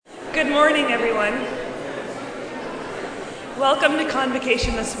morning, everyone. Welcome to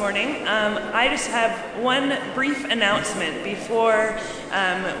Convocation this morning. I just have one brief announcement before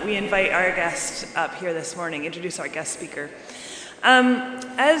we invite our guest up here this morning, introduce our guest speaker.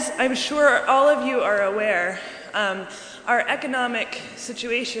 As I'm sure all of you are aware, our economic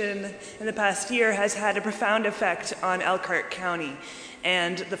situation in the past year has had a profound effect on Elkhart County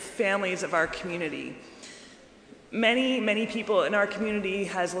and the families of our community. Many people in our community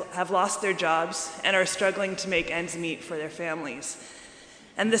have lost their jobs and are struggling to make ends meet for their families.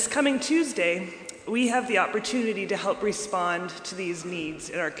 And this coming Tuesday, we have the opportunity to help respond to these needs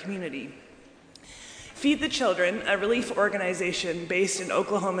in our community. Feed the Children, a relief organization based in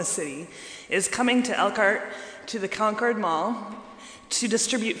Oklahoma City, is coming to Elkhart to the Concord Mall to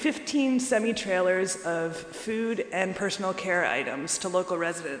distribute 15 semi-trailers of food and personal care items to local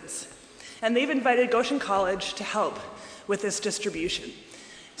residents. And they've invited Goshen College to help with this distribution.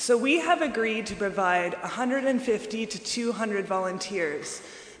 So we have agreed to provide 150 to 200 volunteers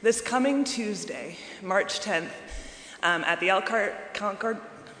this coming Tuesday, March 10th, at the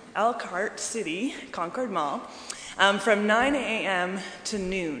Elkhart City, Concord Mall, from 9 a.m. to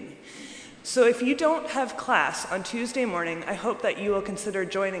noon. So if you don't have class on Tuesday morning, I hope that you will consider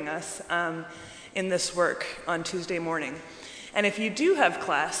joining us in this work on Tuesday morning. And if you do have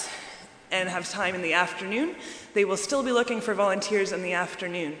class and have time in the afternoon, they will still be looking for volunteers in the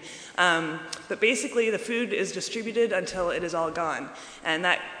afternoon. But basically, the food is distributed until it is all gone. And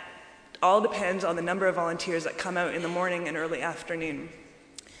that all depends on the number of volunteers that come out in the morning and early afternoon.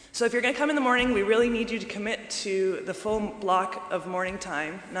 So if you're going to come in the morning, we really need you to commit to the full block of morning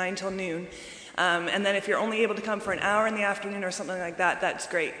time, 9 till noon. And then if you're only able to come for an hour in the afternoon or something like that, that's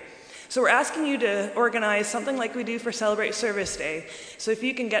great. So we're asking you to organize something like we do for Celebrate Service Day. So if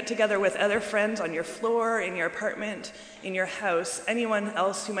you can get together with other friends on your floor, in your apartment, in your house, anyone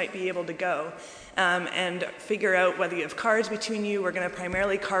else who might be able to go, and figure out whether you have cars between you. We're going to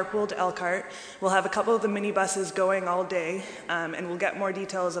primarily carpool to Elkhart. We'll have a couple of the minibuses going all day, and we'll get more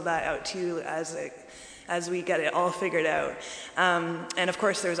details of that out to you as we get it all figured out. And of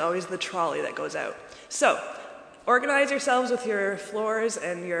course, there's always the trolley that goes out. So organize yourselves with your floors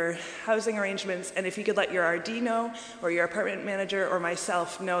and your housing arrangements, and if you could let your RD know, or your apartment manager, or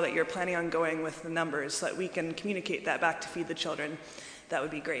myself know that you're planning on going with the numbers so that we can communicate that back to Feed the Children, that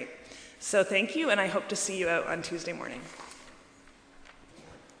would be great. So thank you, and I hope to see you out on Tuesday morning.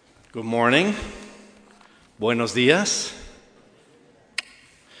 Good morning. Buenos dias.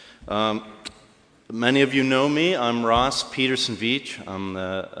 Many of you know me. I'm Ross Peterson-Veach. I'm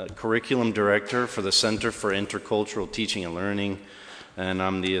the Curriculum Director for the Center for Intercultural Teaching and Learning, and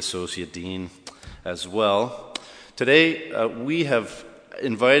I'm the Associate Dean as well. Today, we have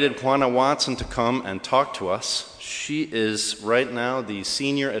invited Juana Watson to come and talk to us. She is right now the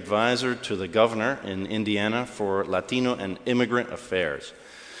Senior Advisor to the Governor in Indiana for Latino and Immigrant Affairs.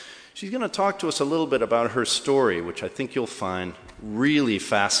 She's going to talk to us a little bit about her story, which I think you'll find really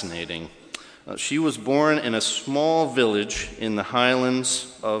fascinating. She was born in a small village in the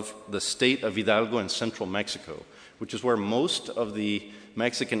highlands of the state of Hidalgo in central Mexico, which is where most of the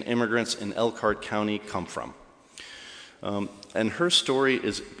Mexican immigrants in Elkhart County come from. And her story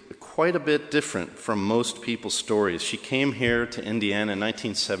is quite a bit different from most people's stories. She came here to Indiana in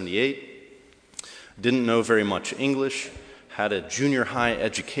 1978, didn't know very much English, had a junior high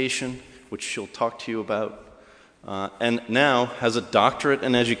education, which she'll talk to you about, and now has a doctorate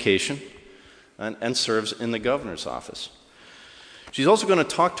in education and serves in the governor's office. She's also going to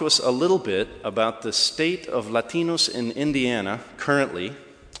talk to us a little bit about the state of Latinos in Indiana currently,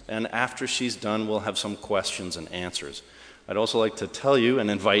 and after she's done, we'll have some questions and answers. I'd also like to tell you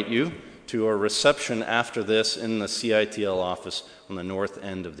and invite you to a reception after this in the CITL office on the north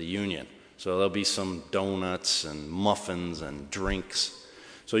end of the Union. So there'll be some donuts and muffins and drinks.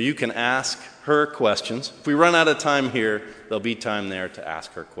 So you can ask her questions. If we run out of time here, there'll be time there to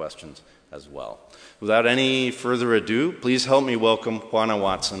ask her questions as well. Without any further ado, please help me welcome Juana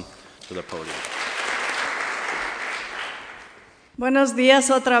Watson to the podium. Buenos días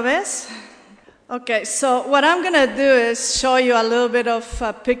otra vez. Okay, so what I'm going to do is show you a little bit of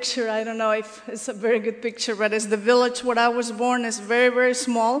a picture. I don't know if it's a very good picture, but it's the village where I was born. It's very, very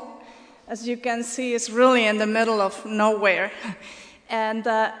small. As you can see, it's really in the middle of nowhere. And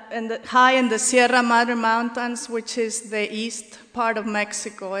high in the Sierra Madre Mountains, which is the east part of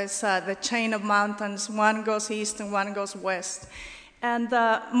Mexico. It's the chain of mountains. One goes east and one goes west. And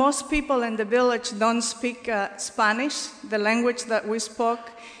most people in the village don't speak Spanish. The language that we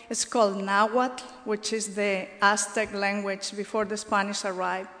spoke is called Nahuatl, which is the Aztec language before the Spanish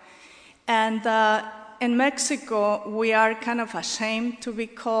arrived. And in Mexico, we are kind of ashamed to be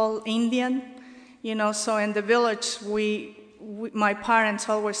called Indian. So in the village, my parents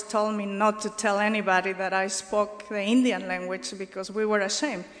always told me not to tell anybody that I spoke the Indian language because we were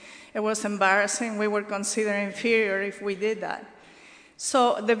ashamed. It was embarrassing. We were considered inferior if we did that.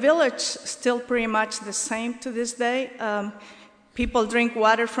 So the village still pretty much the same to this day. People drink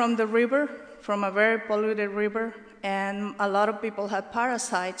water from the river, from a very polluted river, and a lot of people have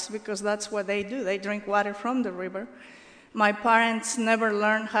parasites because that's what they do. They drink water from the river. My parents never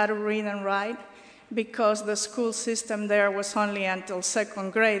learned how to read and write because the school system there was only until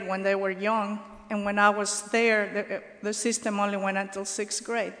second grade when they were young. And when I was there, the system only went until sixth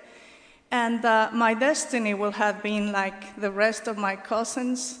grade. And my destiny will have been like the rest of my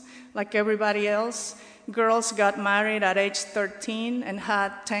cousins, like everybody else. Girls got married at age 13 and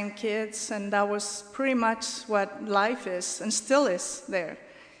had 10 kids, and that was pretty much what life is and still is there.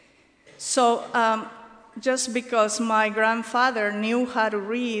 So just because my grandfather knew how to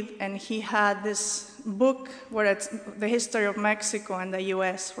read and he had this book where it's the history of Mexico and the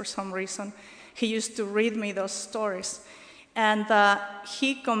U.S. for some reason, he used to read me those stories. And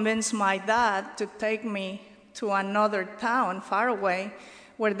he convinced my dad to take me to another town far away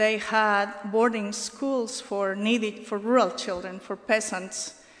where they had boarding schools for rural children, for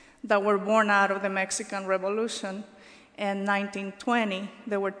peasants that were born out of the Mexican Revolution. In 1920,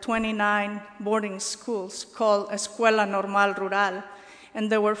 there were 29 boarding schools called Escuela Normal Rural,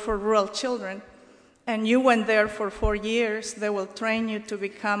 and they were for rural children. And you went there for 4 years. They will train you to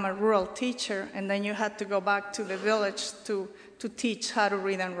become a rural teacher, and then you had to go back to the village to teach how to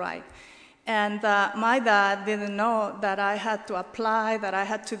read and write. And my dad didn't know that I had to apply, that I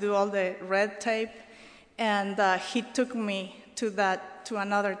had to do all the red tape, and he took me to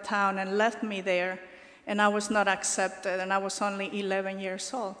another town and left me there, and I was not accepted, and I was only 11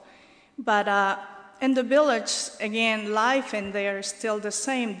 years old. But in the village, again, life in there is still the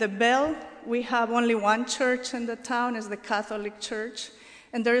same. The bell, we have only one church in the town, is the Catholic Church,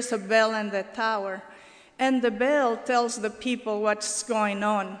 and there is a bell in the tower. And the bell tells the people what's going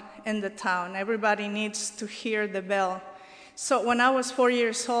on in the town. Everybody needs to hear the bell. So when I was 4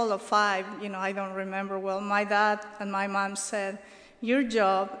 years old or 5, I don't remember well, my dad and my mom said, your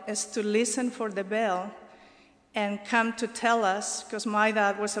job is to listen for the bell and come to tell us, because my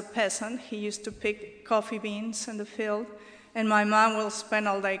dad was a peasant. He used to pick coffee beans in the field, and my mom will spend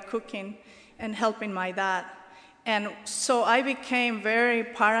all day cooking and helping my dad. And so I became very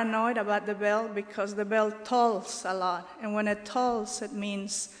paranoid about the bell because the bell tolls a lot. And when it tolls, it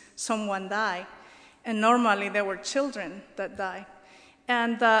means someone died. And normally there were children that died.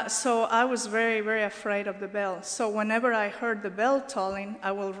 And so I was very, very afraid of the bell. So whenever I heard the bell tolling,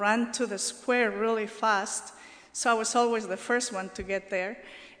 I will run to the square really fast. So I was always the first one to get there.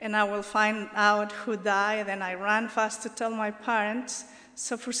 And I will find out who died, and I ran fast to tell my parents.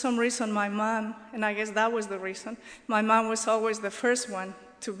 So for some reason, my mom, and I guess that was the reason, my mom was always the first one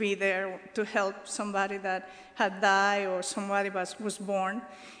to be there to help somebody that had died or somebody was born.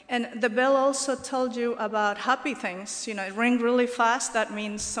 And the bell also told you about happy things. It rang really fast. That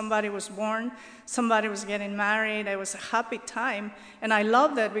means somebody was born, somebody was getting married. It was a happy time. And I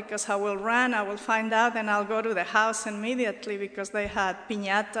loved it because I will run, I will find out, and I'll go to the house immediately because they had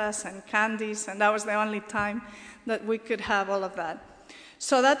piñatas and candies, and that was the only time that we could have all of that.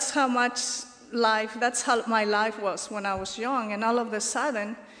 So that's how my life was when I was young. And all of a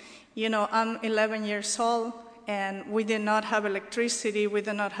sudden, I'm 11 years old, and we did not have electricity, we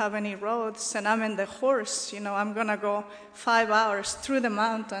did not have any roads, and I'm in the horse. I'm going to go 5 hours through the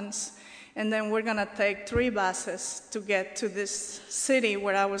mountains, and then we're going to take 3 buses to get to this city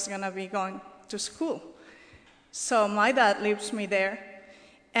where I was going to be going to school. So my dad leaves me there,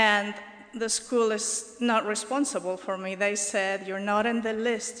 and the school is not responsible for me. They said, you're not in the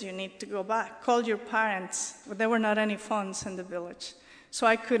list, you need to go back. Call your parents. But there were not any funds in the village, so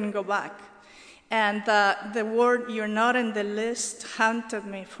I couldn't go back. And the word, you're not in the list, haunted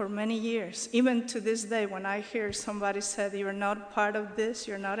me for many years. Even to this day, when I hear somebody say, you're not part of this,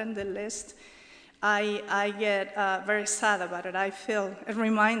 you're not in the list, I get very sad about it. It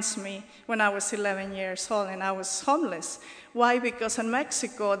reminds me when I was 11 years old and I was homeless. Why? Because in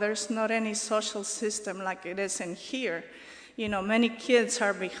Mexico, there's not any social system like it is in here. Many kids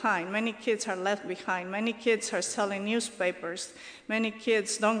are behind. Many kids are left behind. Many kids are selling newspapers. Many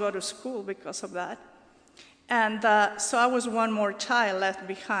kids don't go to school because of that. And so I was one more child left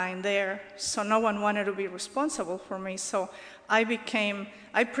behind there. So no one wanted to be responsible for me. So I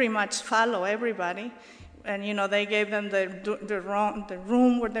pretty much follow everybody. And, they gave them the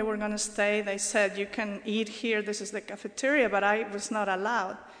room where they were going to stay. They said, you can eat here. This is the cafeteria. But I was not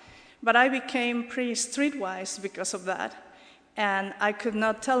allowed. But I became pretty streetwise because of that. And I could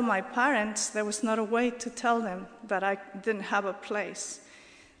not tell my parents, there was not a way to tell them that I didn't have a place.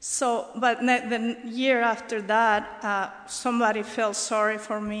 So, but the year after that, somebody felt sorry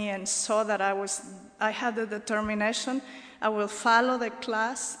for me and saw that I had the determination. I will follow the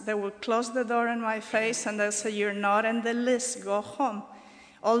class, they will close the door in my face, and they'll say, you're not in the list, go home.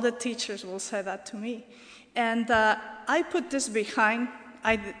 All the teachers will say that to me. And I put this behind.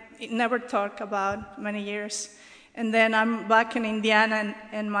 I never talked about many years. And then I'm back in Indiana,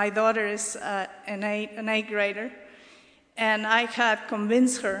 and my daughter is an eighth grader. And I had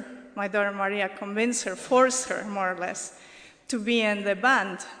convinced her, my daughter Maria, forced her more or less, to be in the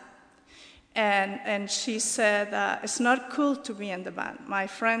band. And she said, it's not cool to be in the band. My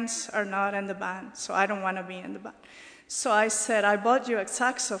friends are not in the band, so I don't want to be in the band. So I said, I bought you a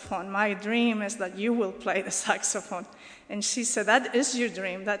saxophone. My dream is that you will play the saxophone. And she said, that is your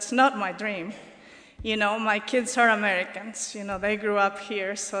dream. That's not my dream. You know, my kids are Americans. You know, they grew up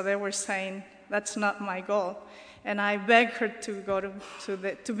here, so they were saying, that's not my goal. And I begged her to go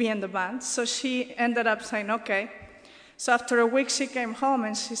to be in the band. So she ended up saying, okay. So after a week, she came home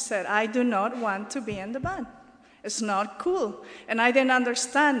and she said, I do not want to be in the band. It's not cool. And I didn't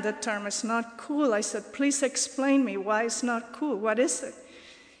understand the term, it's not cool. I said, please explain me why it's not cool. What is it?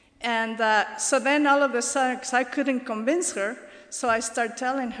 And so then all of a sudden, because I couldn't convince her, so I started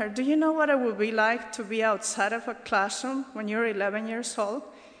telling her, do you know what it would be like to be outside of a classroom when you're 11 years old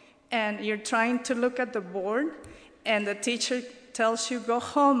and you're trying to look at the board and the teacher tells you, go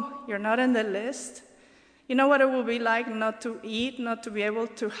home, you're not in the list? You know what it will be like not to eat, not to be able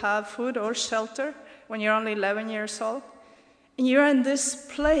to have food or shelter when you're only 11 years old? And you're in this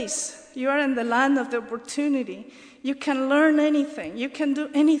place. You are in the land of the opportunity. You can learn anything. You can do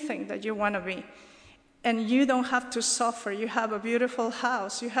anything that you want to be. And you don't have to suffer. You have a beautiful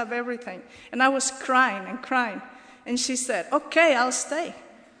house. You have everything. And I was crying and crying. And she said, okay, I'll stay.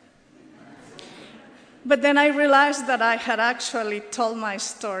 But then I realized that I had actually told my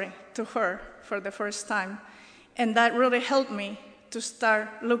story to her for the first time. And that really helped me to start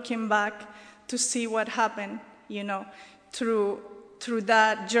looking back to see what happened, you know, through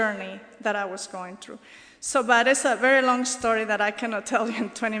that journey that I was going through. So, but it's a very long story that I cannot tell you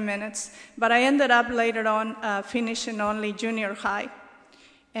in 20 minutes. But I ended up later on finishing only junior high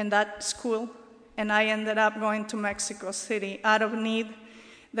in that school. And I ended up going to Mexico City out of need.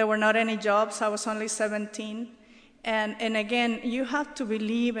 There were not any jobs. I was only 17. And again, you have to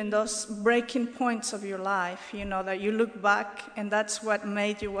believe in those breaking points of your life, you know, that you look back, and that's what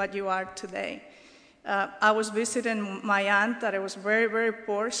made you what you are today. I was visiting my aunt that was very, very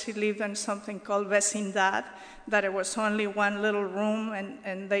poor. She lived in something called vecindad, that it was only one little room,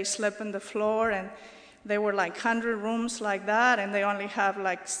 and they slept on the floor, and there were like 100 rooms like that, and they only have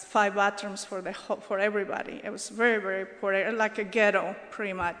like 5 bathrooms for everybody. It was very, very poor, like a ghetto,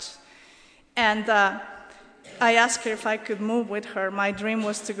 pretty much. And I asked her if I could move with her. My dream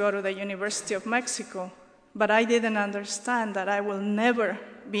was to go to the University of Mexico, but I didn't understand that I will never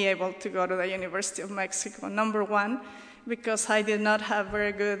be able to go to the University of Mexico. Number one, because I did not have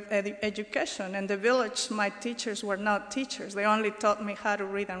very good education. In the village, my teachers were not teachers. They only taught me how to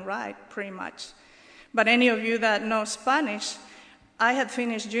read and write, pretty much. But any of you that know Spanish, I had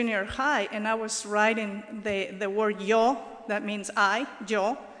finished junior high, and I was writing the word yo, that means I,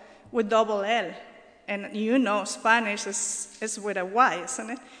 yo, with double L. And you know Spanish is with a Y,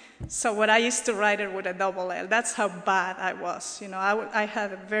 isn't it? So what I used to write it with a double L. That's how bad I was. You know, I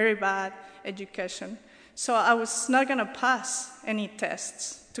had a very bad education. So I was not going to pass any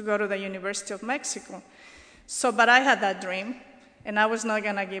tests to go to the University of Mexico. So, but I had that dream, and I was not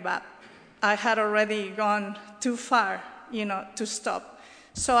going to give up. I had already gone too far, you know, to stop.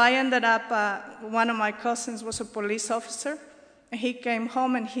 So I ended up, one of my cousins was a police officer, and he came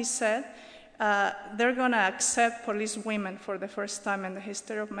home and he said, they're going to accept police women for the first time in the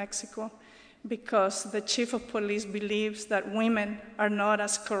history of Mexico because the chief of police believes that women are not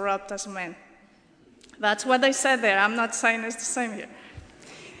as corrupt as men. That's what they said there. I'm not saying it's the same here.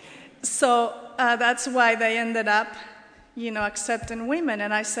 So that's why they ended up, you know, accepting women.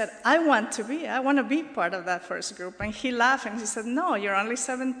 And I said, I want to be part of that first group. And he laughed and he said, no, you're only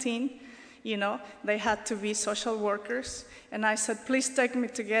 17. You know, they had to be social workers. And I said, please take me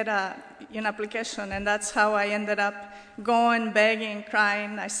to get an application. And that's how I ended up going, begging,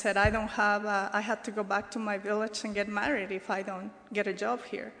 crying. I said, I had to go back to my village and get married if I don't get a job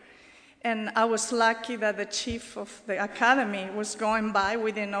here. And I was lucky that the chief of the academy was going by.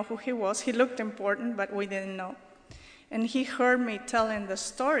 We didn't know who he was. He looked important, but we didn't know. And he heard me telling the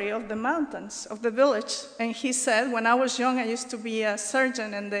story of the mountains, of the village. And he said, when I was young, I used to be a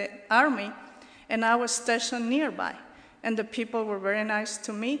sergeant in the army, and I was stationed nearby. And the people were very nice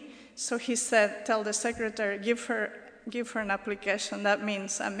to me. So he said, tell the secretary, give her an application. That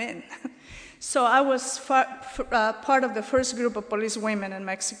means I'm in. So I was part of the first group of police women in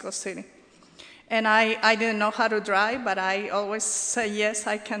Mexico City. And I didn't know how to drive, but I always say, yes,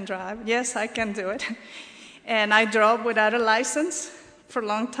 I can drive. Yes, I can do it. And I drove without a license for a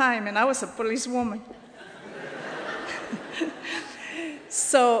long time, and I was a policewoman.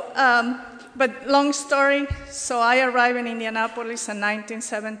 So, but long story, so I arrived in Indianapolis in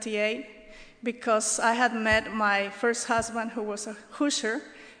 1978 because I had met my first husband, who was a Hoosier,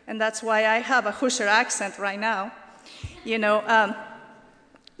 and that's why I have a Hoosier accent right now. You know,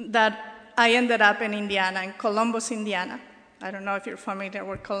 that I ended up in Indiana, in Columbus, Indiana. I don't know if you're familiar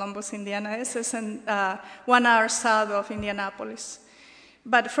where Columbus, Indiana is. It's 1 hour south of Indianapolis.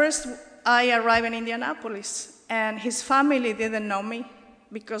 But first, I arrived in Indianapolis, and his family didn't know me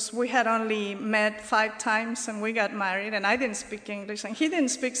because we had only met 5 times, and we got married, and I didn't speak English, and he didn't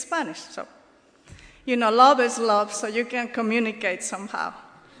speak Spanish. So, you know, love is love, so you can communicate somehow.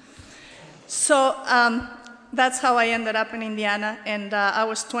 So that's how I ended up in Indiana, and I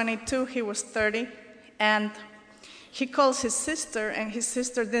was 22, he was 30, and he calls his sister, and his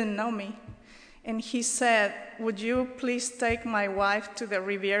sister didn't know me. And he said, would you please take my wife to the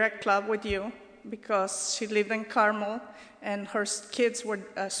Riviera Club with you? Because she lived in Carmel, and her kids were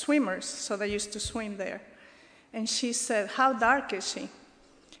swimmers, so they used to swim there. And she said, how dark is she?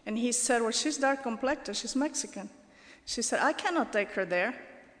 And he said, well, she's dark complected, she's Mexican. She said, I cannot take her there.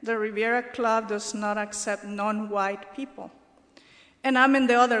 The Riviera Club does not accept non-white people. And I'm in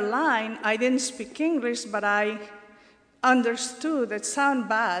the other line. I didn't speak English, but I understood it sounded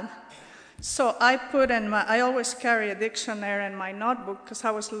bad. So I I always carry a dictionary in my notebook because I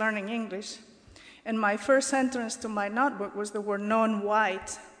was learning English. And my first entrance to my notebook was the word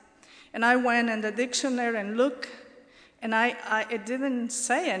non-white. And I went in the dictionary and looked, and it didn't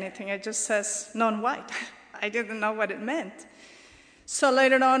say anything. It just says non-white. I didn't know what it meant. So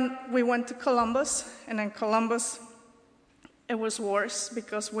later on, we went to Columbus, and in Columbus, it was worse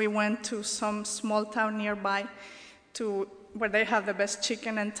because we went to some small town nearby to where they have the best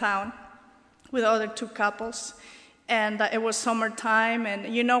chicken in town with other 2 couples. And it was summertime,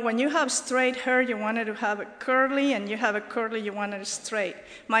 and you know, when you have straight hair, you wanted to have it curly, and you have it curly, you wanted it straight.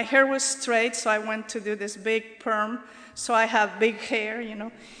 My hair was straight, so I went to do this big perm, so I have big hair, you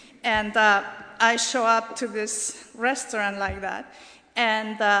know. And I show up to this restaurant like that,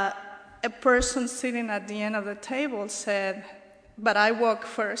 and a person sitting at the end of the table said, but I walk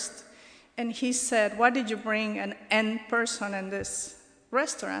first. And he said, why did you bring an N person in this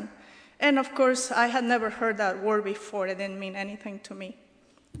restaurant? And of course, I had never heard that word before. It didn't mean anything to me,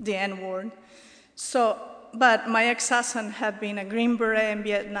 the N word. So, but my ex-husband had been a Green Beret in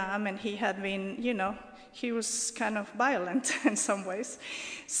Vietnam, and he had been, you know, he was kind of violent in some ways.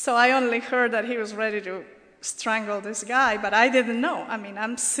 So I only heard that he was ready to strangle this guy, but I didn't know. I mean,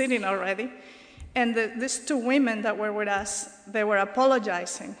 I'm sitting already. And these 2 women that were with us, they were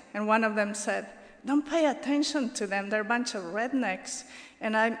apologizing. And one of them said, don't pay attention to them. They're a bunch of rednecks.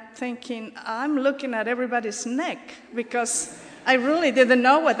 And I'm thinking, I'm looking at everybody's neck because I really didn't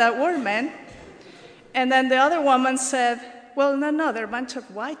know what that word meant. And then the other woman said, well, no, they're a bunch of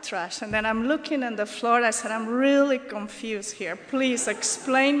white trash. And then I'm looking on the floor. I said, I'm really confused here. Please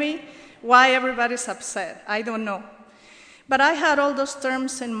explain me why everybody's upset. I don't know. But I had all those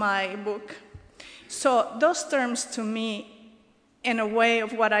terms in my book. So those terms to me, in a way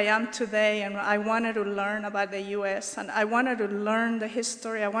of what I am today, and I wanted to learn about the U.S., and I wanted to learn the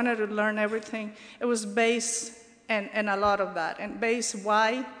history, I wanted to learn everything. It was based in a lot of that, and based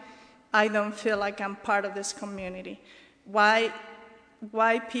why I don't feel like I'm part of this community, why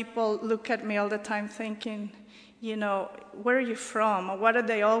people look at me all the time thinking, you know, where are you from? Or what do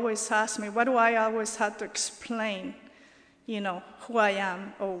they always ask me? What do I always have to explain, you know, who I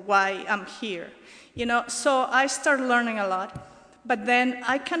am or why I'm here? You know, so I started learning a lot. But then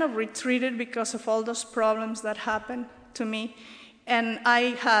I kind of retreated because of all those problems that happened to me. And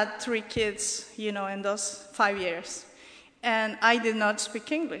I had 3 kids, you know, in those 5 years. And I did not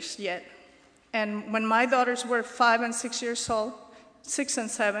speak English yet. And when my daughters were 5 and 6 years old, 6 and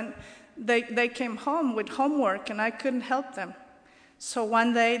 7, they came home with homework, and I couldn't help them. So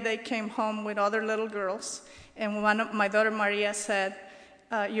one day they came home with other little girls, and my daughter Maria said,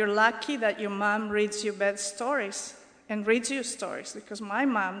 you're lucky that your mom reads you bed stories and reads you stories, because my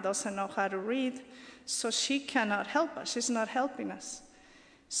mom doesn't know how to read, so she cannot help us. She's not helping us.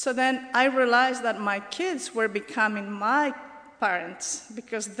 So then I realized that my kids were becoming my parents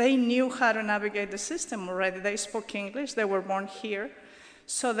because they knew how to navigate the system already. They spoke English, they were born here.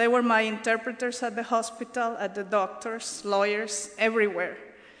 So they were my interpreters at the hospital, at the doctors, lawyers, everywhere.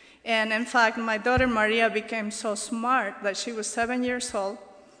 And in fact, my daughter Maria became so smart that she was 7 years old,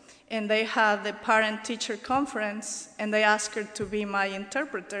 and they had the parent-teacher conference, and they asked her to be my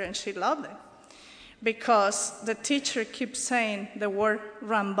interpreter, and she loved it. Because the teacher keeps saying the word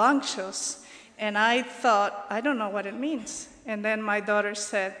rambunctious, and I thought, I don't know what it means. And then my daughter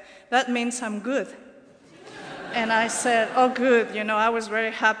said, that means I'm good. And I said, oh, good. I was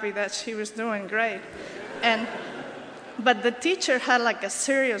very happy that she was doing great. But the teacher had like a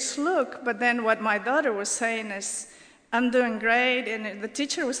serious look, but then what my daughter was saying is, I'm doing great, and the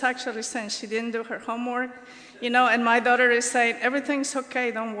teacher was actually saying she didn't do her homework, and my daughter is saying, everything's okay,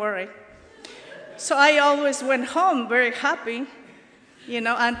 don't worry. So I always went home very happy,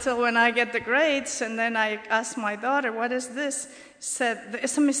 until when I get the grades, and then I asked my daughter, what is this? Said,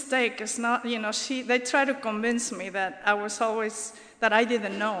 it's a mistake, it's not, they try to convince me that that I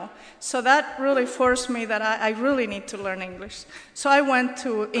didn't know. So that really forced me that I really need to learn English. So I went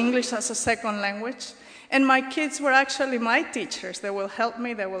to English as a second language, and my kids were actually my teachers. They will help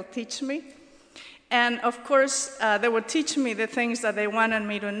me, they will teach me. And of course, they would teach me the things that they wanted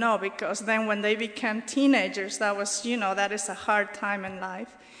me to know, because then when they became teenagers, that was, that is a hard time in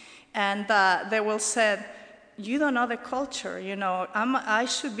life. And they will say, you don't know the culture, I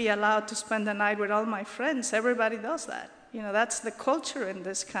should be allowed to spend the night with all my friends. Everybody does that. That's the culture in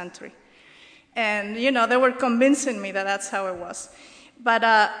this country. And, they were convincing me that that's how it was. But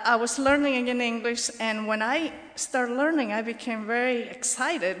I was learning again English, and when I started learning, I became very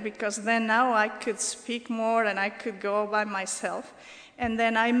excited because then now I could speak more and I could go by myself. And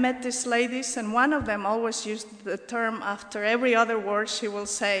then I met these ladies, and one of them always used the term after every other word. She will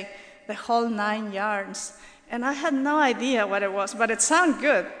say, the whole 9 yards. And I had no idea what it was, but it sounded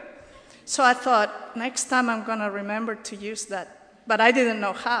good. So I thought, next time I'm going to remember to use that. But I didn't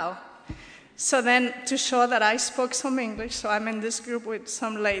know how. So then to show that I spoke some English, so I'm in this group with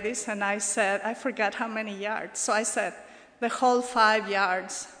some ladies, and I said, I forgot how many yards. So I said, the whole 5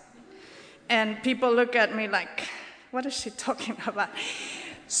 yards. And people look at me like, what is she talking about?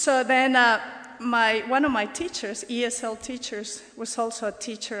 So then one of my teachers, ESL teachers, was also a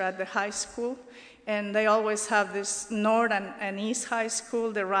teacher at the high school. And they always have this North and East High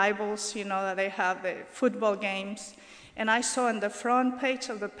School, the rivals, that they have the football games. And I saw on the front page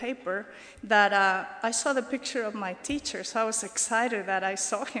of the paper that I saw the picture of my teacher. So I was excited that I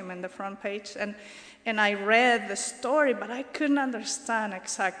saw him in the front page. And I read the story, but I couldn't understand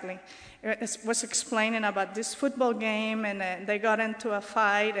exactly. It was explaining about this football game, and they got into a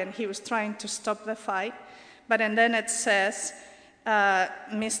fight, and he was trying to stop the fight. And then it says,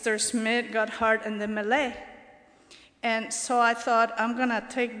 Mr. Smith got hurt in the melee. And so I thought, I'm going to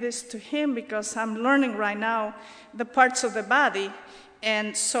take this to him because I'm learning right now the parts of the body.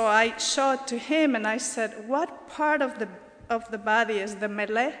 And so I showed it to him, and I said, what part of the body is the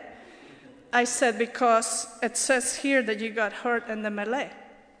melee? I said, because it says here that you got hurt in the melee.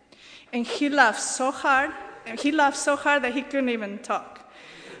 And he laughed so hard that he couldn't even talk.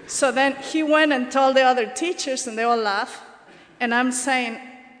 So then he went and told the other teachers, and they all laughed. And I'm saying,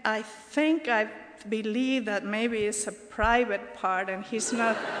 I believe that maybe it's a private part, and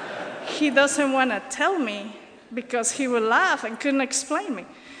he doesn't want to tell me because he would laugh and couldn't explain me.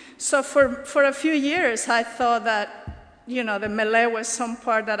 So for a few years, I thought that, the melee was some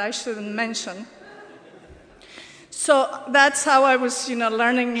part that I shouldn't mention. So that's how I was,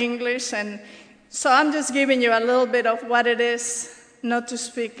 learning English. And so I'm just giving you a little bit of what it is not to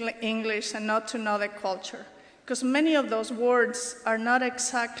speak English and not to know the culture. Because many of those words are not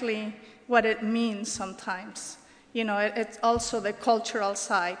exactly what it means sometimes. It's also the cultural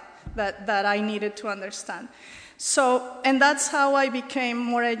side that I needed to understand. So, and that's how I became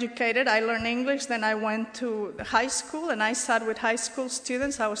more educated. I learned English, then I went to the high school, and I sat with high school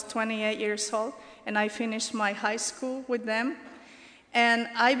students. I was 28 years old, and I finished my high school with them. And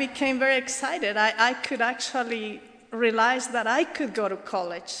I became very excited. I could actually realize that I could go to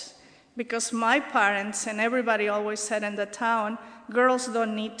college, because my parents and everybody always said in the town, girls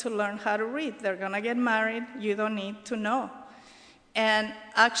don't need to learn how to read. They're going to get married. You don't need to know. And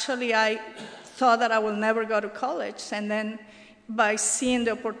actually, I thought that I will never go to college. And then by seeing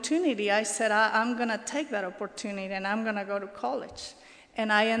the opportunity, I said, I'm going to take that opportunity, and I'm going to go to college.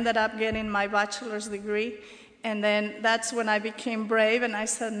 And I ended up getting my bachelor's degree. And then that's when I became brave, and I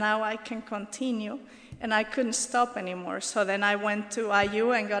said, now I can continue. And I couldn't stop anymore. So then I went to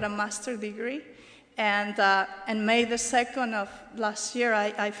IU and got a master's degree. And May the 2nd of last year,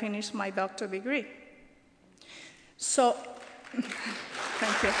 I finished my doctorate degree. So,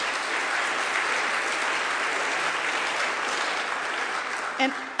 thank you.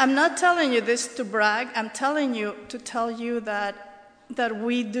 And I'm not telling you this to brag. I'm telling you to tell you that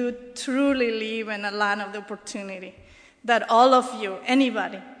we do truly live in a land of opportunity, that all of you,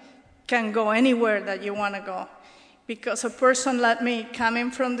 anybody, can go anywhere that you want to go. Because a person like me,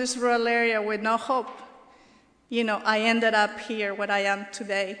 coming from this rural area with no hope, I ended up here where I am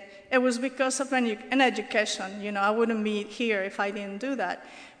today. It was because of an education. I wouldn't be here if I didn't do that.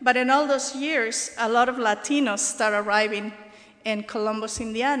 But in all those years, a lot of Latinos started arriving in Columbus,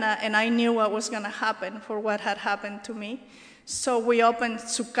 Indiana, and I knew what was going to happen for what had happened to me. So we opened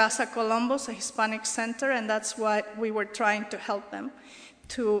Su Casa Columbus, a Hispanic center, and that's what we were trying to help them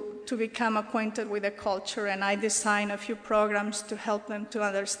to become acquainted with the culture. And I designed a few programs to help them to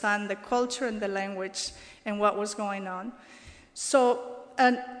understand the culture and the language and what was going on. So,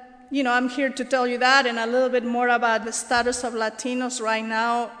 I'm here to tell you that and a little bit more about the status of Latinos right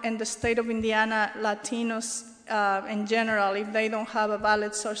now in the state of Indiana. Latinos in general, if they don't have a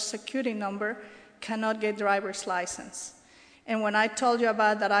valid Social Security number, cannot get driver's license. And when I told you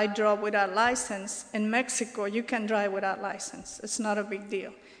about that I drove without license, in Mexico, you can drive without license. It's not a big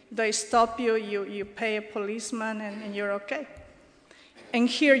deal. They stop you, you pay a policeman, and you're okay. And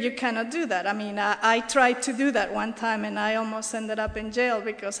here you cannot do that. I mean, I tried to do that one time, and I almost ended up in jail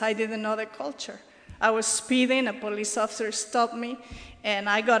because I didn't know the culture. I was speeding, a police officer stopped me, and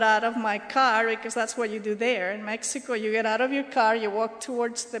I got out of my car because that's what you do there. In Mexico, you get out of your car, you walk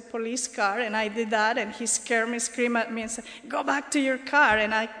towards the police car, and I did that, and he scared me, screamed at me, and said, "Go back to your car,"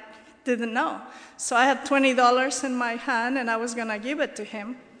 and I didn't know. So I had $20 in my hand, and I was going to give it to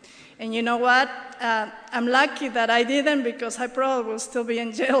him. And you know what? I'm lucky that I didn't because I probably will still be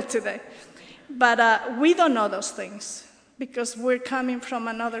in jail today. But we don't know those things because we're coming from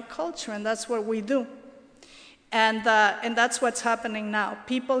another culture, and that's what we do. And that's what's happening now.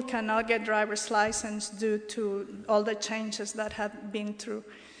 People cannot get driver's license due to all the changes that have been through.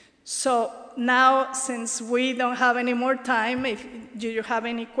 So now, since we don't have any more time, do you have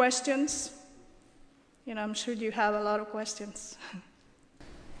any questions? I'm sure you have a lot of questions.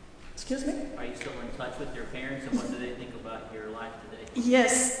 Excuse me? Are you still in touch with your parents, and what do they think about your life today?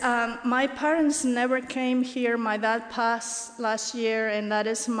 Yes, my parents never came here. My dad passed last year, and that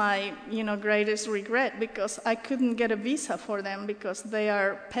is my, greatest regret because I couldn't get a visa for them because they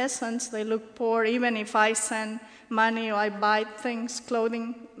are peasants. They look poor. Even if I send money or I buy things,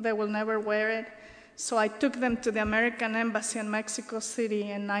 clothing, they will never wear it. So I took them to the American Embassy in Mexico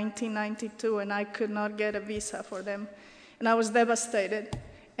City in 1992, and I could not get a visa for them. And I was devastated.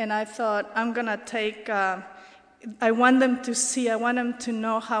 And I thought, I'm going to take... I want them to see, I want them to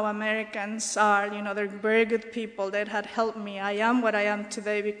know how Americans are. They're very good people that had helped me. I am what I am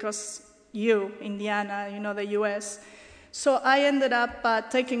today because you, Indiana, the U.S. So I ended up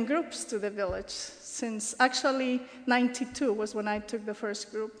taking groups to the village since actually 92 was when I took the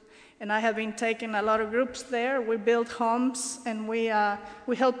first group. And I have been taking a lot of groups there. We build homes, and we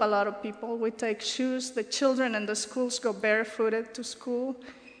help a lot of people. We take shoes. The children in the schools go barefooted to school.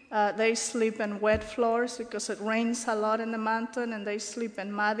 They sleep in wet floors because it rains a lot in the mountain, and they sleep in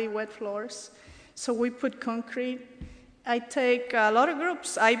muddy, wet floors. So we put concrete. I take a lot of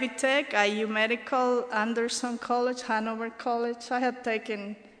groups, Ivy Tech, IU Medical, Anderson College, Hanover College. I have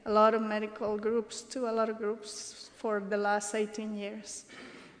taken a lot of medical groups, too, a lot of groups for the last 18 years.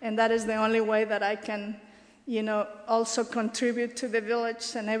 And that is the only way that I can, also contribute to the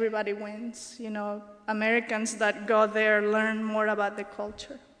village, and everybody wins. Americans that go there learn more about the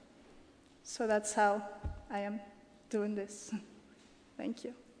culture. So that's how I am doing this. Thank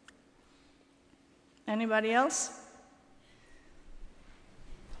you. Anybody else?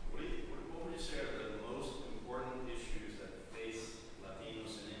 What would you say are the most important issues that face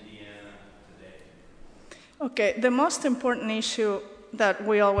Latinos in Indiana today? Okay, the most important issue that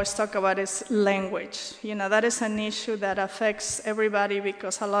we always talk about is language. That is an issue that affects everybody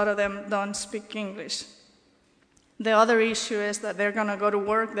because a lot of them don't speak English. The other issue is that they're going to go to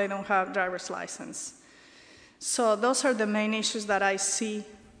work, they don't have driver's license. So those are the main issues that I see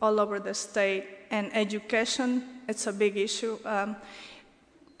all over the state. And education, it's a big issue.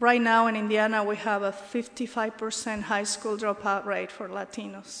 Right now in Indiana, we have a 55% high school dropout rate for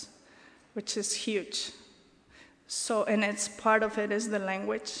Latinos, which is huge. So, and it's part of it is the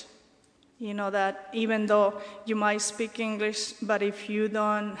language. That even though you might speak English, but if you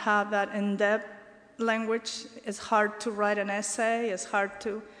don't have that in-depth language, it's hard to write an essay, it's hard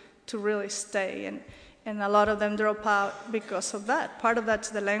to really stay. And a lot of them drop out because of that. Part of that's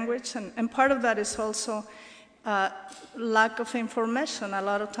the language, and part of that is also lack of information. A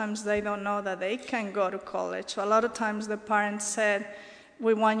lot of times they don't know that they can go to college. A lot of times the parents said,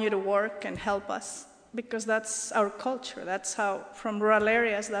 we want you to work and help us, because that's our culture. That's how, from rural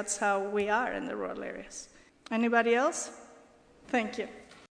areas, that's how we are in the rural areas. Anybody else? Thank you.